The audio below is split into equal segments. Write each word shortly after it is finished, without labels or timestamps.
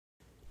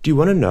Do you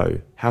want to know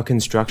how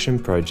construction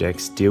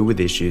projects deal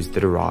with issues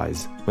that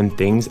arise when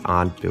things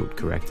aren't built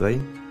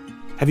correctly?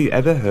 Have you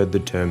ever heard the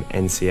term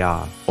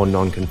NCR or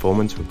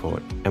non-conformance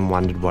report and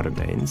wondered what it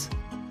means?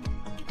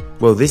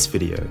 Well, this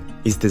video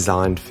is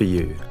designed for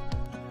you.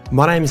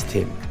 My name is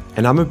Tim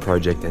and I'm a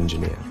project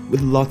engineer with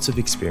lots of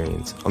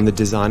experience on the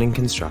design and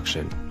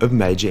construction of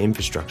major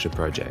infrastructure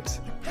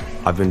projects.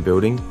 I've been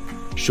building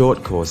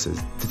short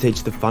courses to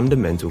teach the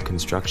fundamental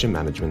construction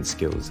management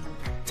skills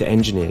to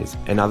engineers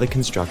and other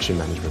construction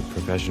management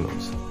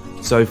professionals.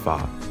 So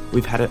far,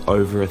 we've had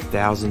over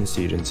 1,000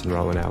 students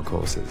enroll in our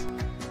courses.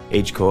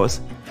 Each course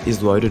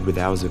is loaded with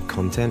hours of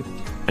content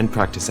and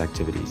practice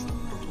activities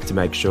to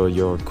make sure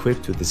you're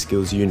equipped with the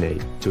skills you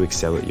need to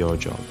excel at your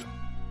job.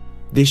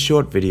 This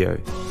short video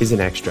is an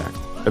extract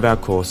of our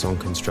course on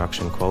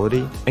construction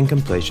quality and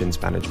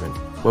completions management,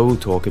 where we'll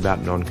talk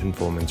about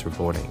non-conformance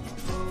reporting.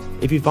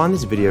 If you find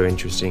this video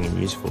interesting and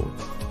useful,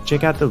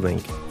 check out the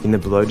link in the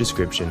below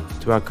description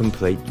to our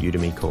complete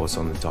Udemy course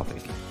on the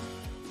topic.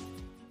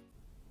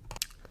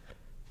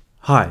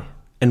 Hi,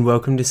 and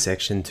welcome to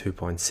section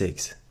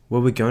 2.6, where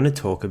we're going to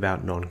talk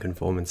about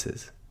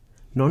non-conformances.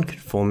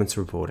 Non-conformance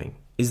reporting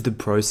is the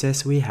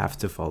process we have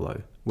to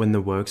follow when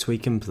the works we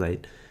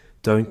complete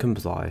don't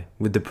comply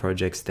with the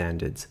project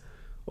standards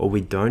or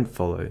we don't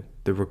follow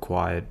the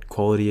required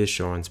quality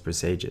assurance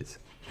procedures.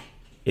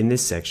 In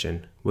this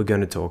section, we're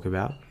going to talk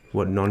about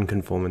what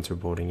non-conformance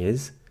reporting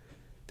is,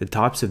 the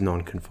types of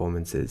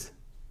non-conformances,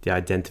 the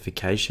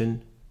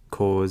identification,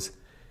 cause,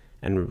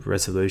 and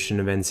resolution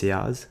of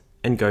NCRs,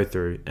 and go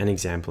through an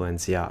example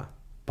NCR.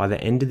 By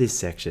the end of this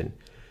section,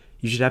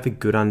 you should have a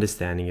good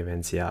understanding of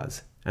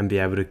NCRs and be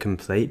able to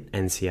complete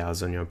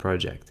NCRs on your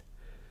project.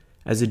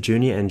 As a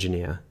junior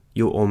engineer,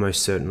 you'll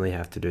almost certainly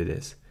have to do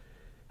this,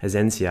 as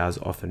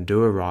NCRs often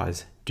do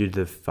arise due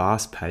to the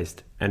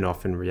fast-paced and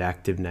often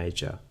reactive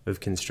nature of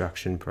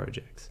construction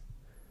projects.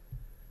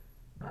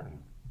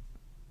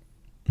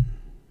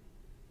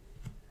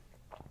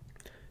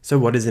 So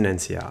what is an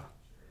NCR?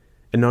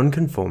 A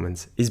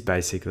non-conformance is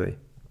basically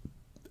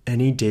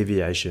any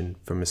deviation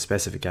from a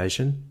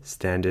specification,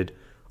 standard,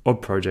 or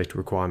project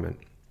requirement.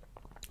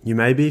 You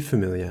may be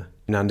familiar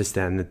and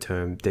understand the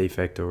term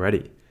defect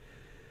already.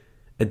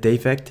 A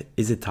defect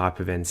is a type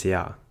of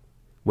NCR,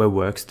 where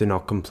works do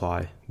not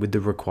comply with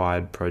the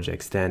required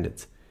project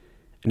standards.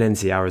 An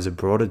NCR is a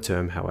broader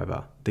term,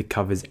 however, that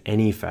covers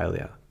any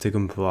failure to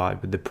comply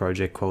with the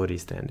project quality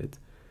standards.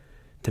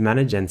 To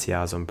manage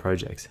NCRs on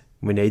projects,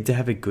 we need to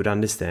have a good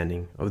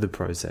understanding of the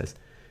process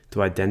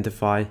to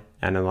identify,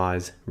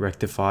 analyze,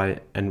 rectify,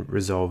 and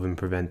resolve and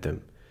prevent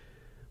them.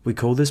 We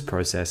call this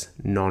process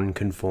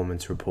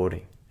non-conformance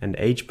reporting, and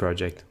each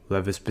project will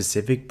have a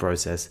specific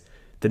process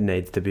that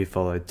needs to be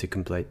followed to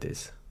complete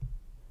this.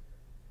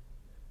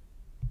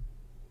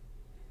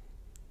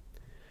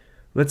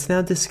 Let's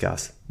now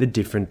discuss the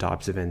different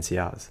types of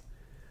NCRs.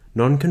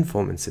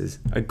 Non-conformances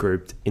are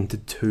grouped into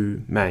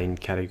two main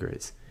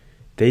categories.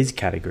 These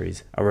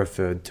categories are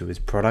referred to as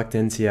product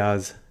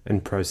NCRs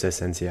and process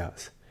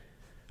NCRs.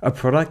 A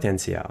product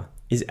NCR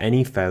is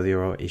any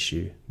failure or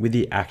issue with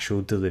the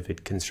actual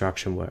delivered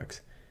construction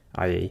works,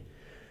 i.e.,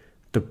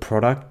 the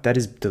product that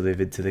is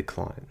delivered to the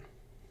client.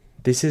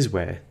 This is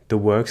where the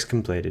works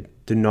completed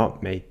do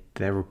not meet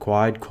their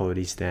required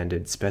quality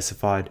standards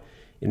specified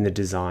in the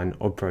design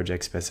or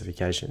project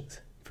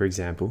specifications. For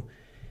example,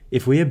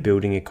 if we are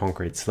building a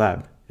concrete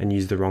slab and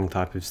use the wrong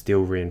type of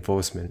steel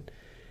reinforcement,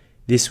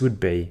 this would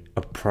be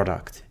a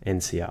product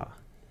NCR.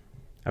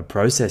 A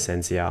process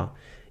NCR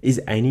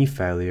is any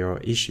failure or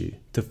issue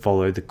to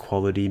follow the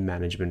quality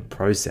management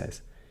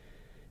process.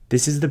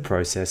 This is the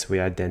process we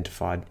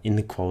identified in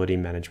the quality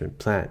management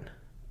plan.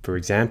 For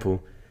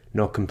example,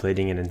 not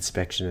completing an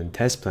inspection and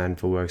test plan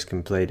for works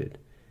completed.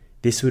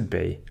 This would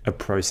be a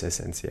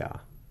process NCR.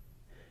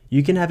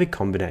 You can have a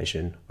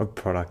combination of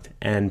product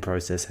and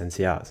process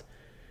NCRs.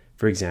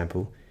 For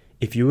example,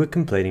 if you were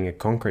completing a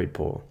concrete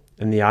pour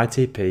and the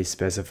ITP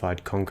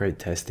specified concrete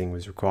testing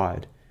was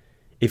required,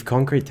 if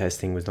concrete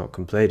testing was not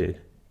completed,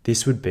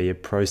 this would be a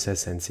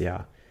process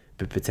NCR,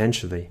 but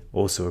potentially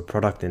also a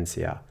product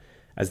NCR,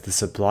 as the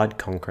supplied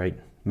concrete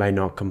may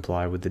not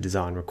comply with the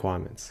design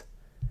requirements.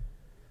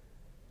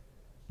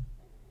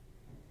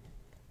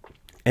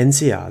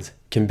 NCRs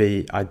can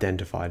be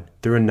identified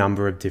through a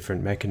number of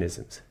different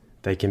mechanisms.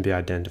 They can be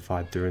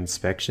identified through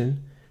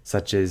inspection,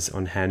 such as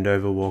on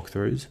handover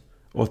walkthroughs,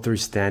 or through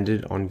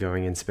standard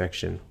ongoing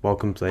inspection while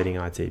completing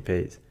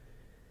ITPs.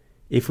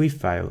 If we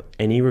fail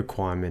any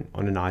requirement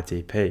on an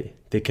ITP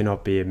that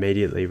cannot be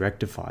immediately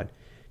rectified,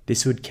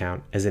 this would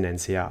count as an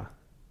NCR.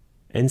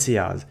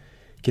 NCRs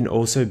can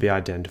also be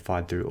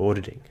identified through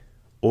auditing.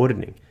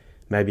 Auditing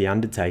may be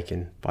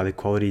undertaken by the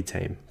quality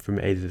team from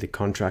either the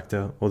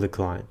contractor or the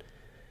client.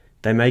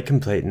 They may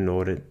complete an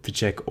audit to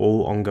check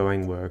all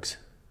ongoing works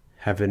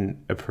have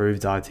an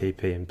approved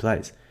ITP in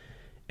place.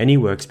 Any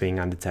works being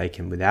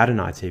undertaken without an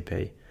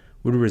ITP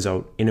would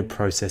result in a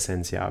process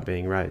NCR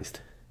being raised.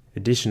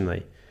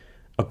 Additionally,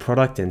 a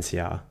product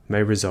NCR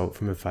may result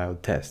from a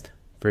failed test.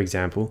 For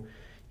example,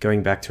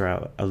 going back to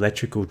our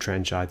electrical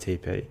trench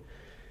ITP,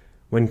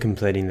 When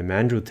completing the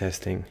mandrel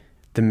testing,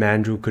 the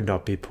mandrel could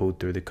not be pulled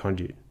through the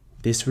conduit.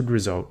 This would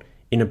result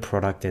in a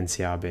product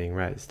NCR being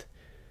raised.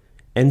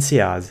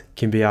 NCRs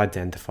can be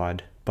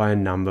identified by a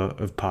number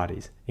of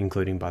parties,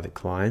 including by the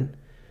client,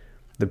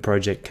 the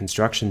project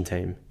construction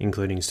team,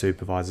 including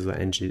supervisors or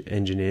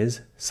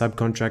engineers,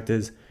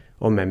 subcontractors,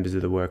 or members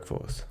of the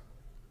workforce.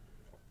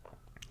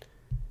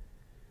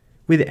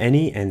 With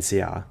any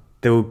NCR,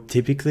 there will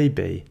typically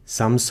be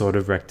some sort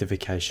of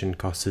rectification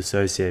costs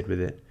associated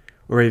with it,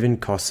 or even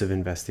costs of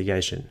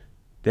investigation.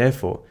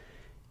 Therefore,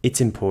 it's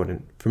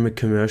important from a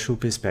commercial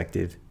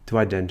perspective to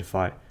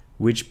identify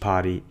which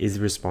party is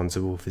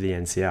responsible for the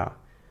NCR.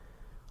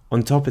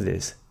 On top of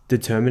this,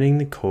 determining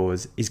the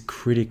cause is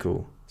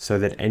critical so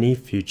that any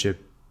future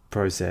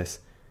process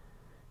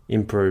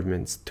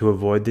improvements to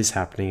avoid this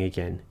happening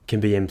again can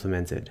be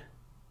implemented.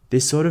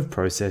 This sort of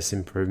process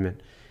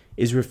improvement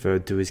is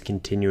referred to as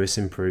continuous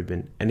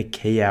improvement and a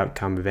key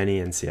outcome of any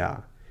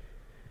NCR.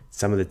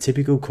 Some of the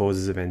typical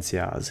causes of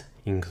NCRs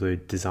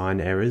include design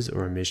errors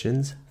or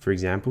omissions. For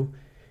example,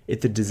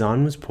 if the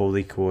design was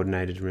poorly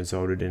coordinated and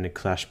resulted in a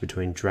clash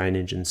between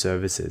drainage and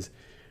services,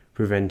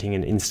 preventing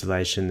an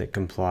installation that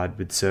complied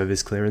with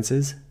service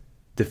clearances,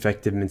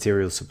 defective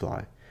material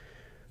supply.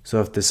 So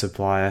if the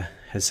supplier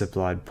has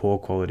supplied poor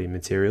quality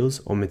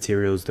materials or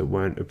materials that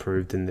weren't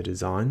approved in the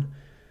design,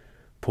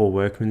 poor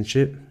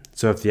workmanship,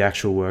 so if the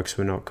actual works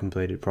were not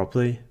completed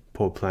properly,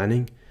 poor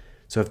planning,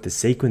 so if the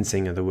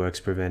sequencing of the works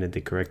prevented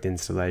the correct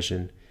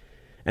installation,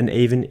 and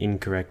even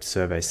incorrect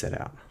survey set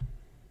out.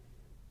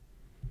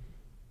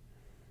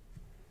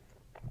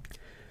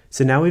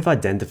 So now we've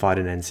identified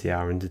an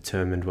NCR and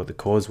determined what the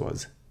cause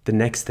was. The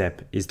next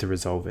step is to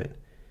resolve it.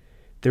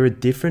 There are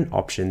different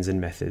options and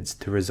methods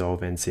to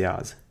resolve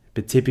NCRs,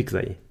 but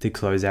typically, to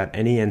close out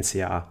any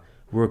NCR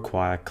will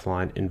require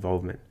client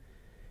involvement.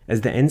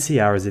 As the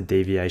NCR is a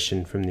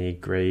deviation from the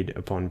agreed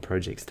upon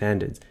project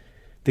standards,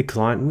 the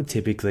client will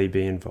typically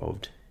be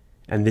involved,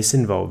 and this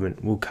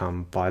involvement will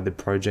come by the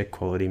project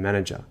quality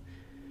manager.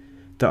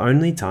 The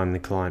only time the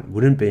client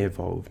wouldn't be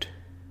involved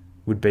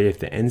would be if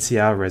the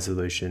NCR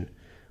resolution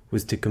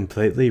was to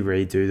completely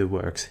redo the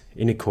works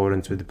in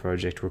accordance with the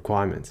project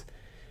requirements.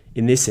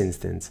 In this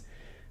instance,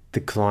 the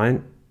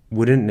client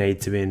wouldn't need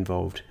to be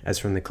involved, as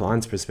from the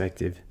client's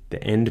perspective,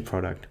 the end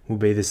product will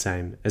be the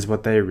same as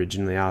what they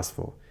originally asked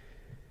for.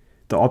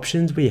 The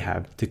options we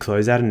have to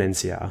close out an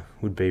NCR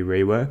would be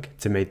rework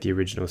to meet the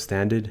original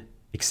standard,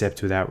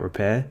 accept without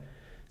repair,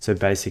 so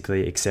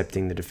basically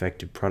accepting the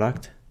defective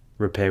product,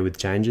 repair with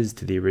changes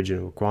to the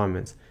original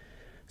requirements,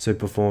 so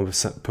perform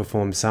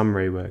some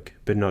rework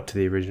but not to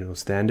the original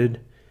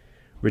standard,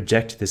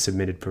 reject the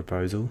submitted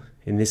proposal.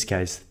 In this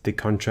case, the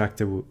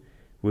contractor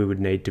we would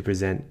need to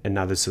present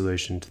another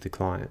solution to the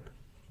client.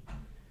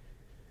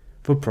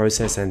 For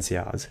process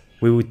NCRs,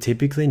 we will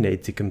typically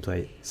need to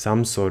complete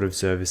some sort of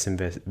service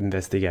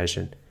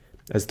investigation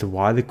as to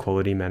why the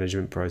quality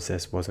management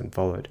process wasn't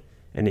followed,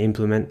 and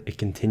implement a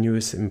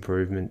continuous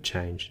improvement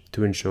change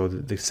to ensure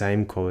that the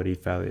same quality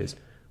failures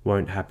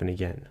won't happen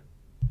again.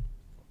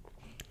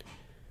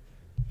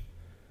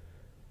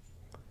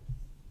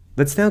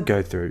 Let's now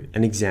go through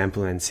an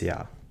example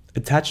NCR.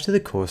 Attached to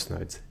the course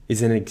notes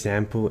is an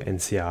example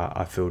NCR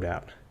I filled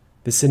out.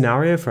 The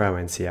scenario for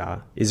our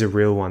NCR is a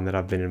real one that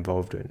I've been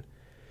involved in.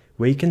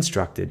 We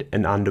constructed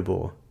an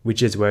underbore,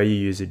 which is where you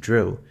use a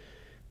drill.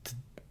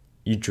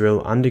 You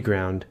drill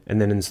underground and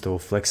then install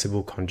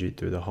flexible conduit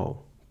through the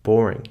hole.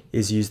 Boring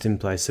is used in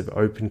place of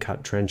open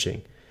cut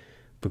trenching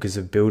because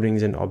of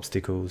buildings and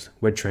obstacles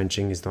where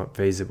trenching is not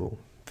feasible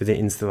for the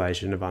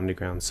installation of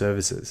underground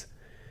services.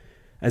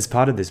 As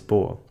part of this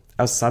bore,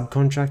 our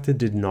subcontractor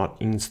did not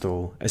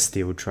install a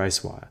steel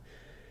trace wire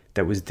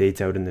that was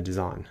detailed in the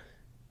design.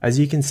 As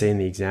you can see in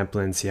the example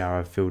NCR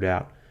I've filled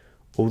out,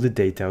 all the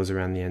details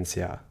around the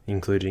NCR,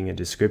 including a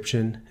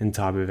description and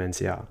type of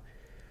NCR.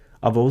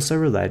 I've also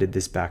related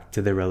this back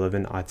to the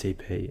relevant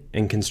ITP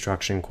and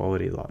construction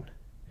quality lot.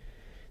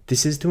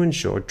 This is to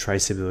ensure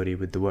traceability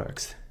with the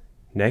works.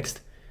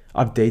 Next,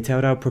 I've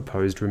detailed our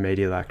proposed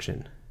remedial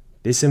action.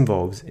 This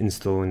involves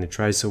installing the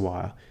tracer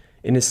wire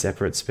in a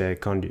separate spare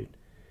conduit.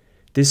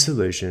 This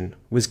solution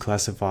was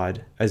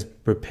classified as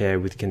repair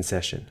with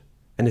concession.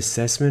 An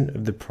assessment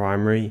of the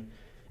primary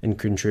and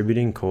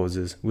contributing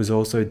causes was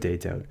also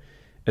detailed,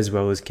 as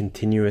well as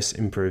continuous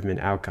improvement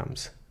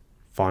outcomes.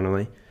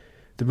 Finally,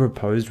 the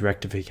proposed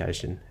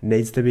rectification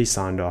needs to be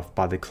signed off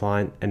by the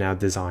client and our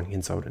design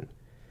consultant.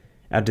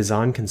 Our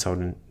design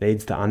consultant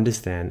needs to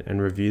understand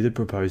and review the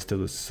proposed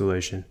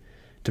solution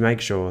to make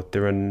sure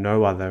there are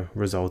no other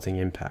resulting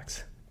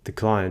impacts. The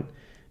client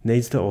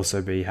needs to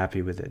also be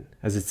happy with it,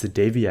 as it's a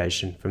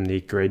deviation from the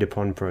agreed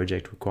upon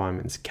project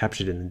requirements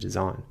captured in the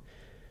design.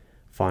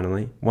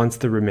 Finally, once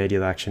the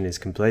remedial action is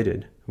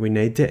completed, we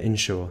need to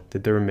ensure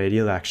that the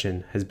remedial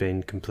action has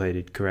been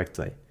completed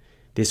correctly.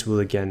 This will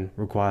again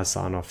require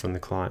sign-off from the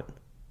client.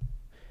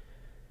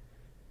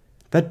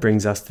 That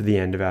brings us to the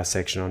end of our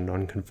section on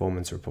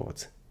non-conformance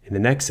reports. In the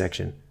next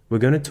section, we're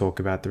going to talk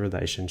about the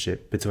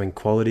relationship between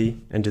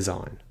quality and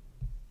design.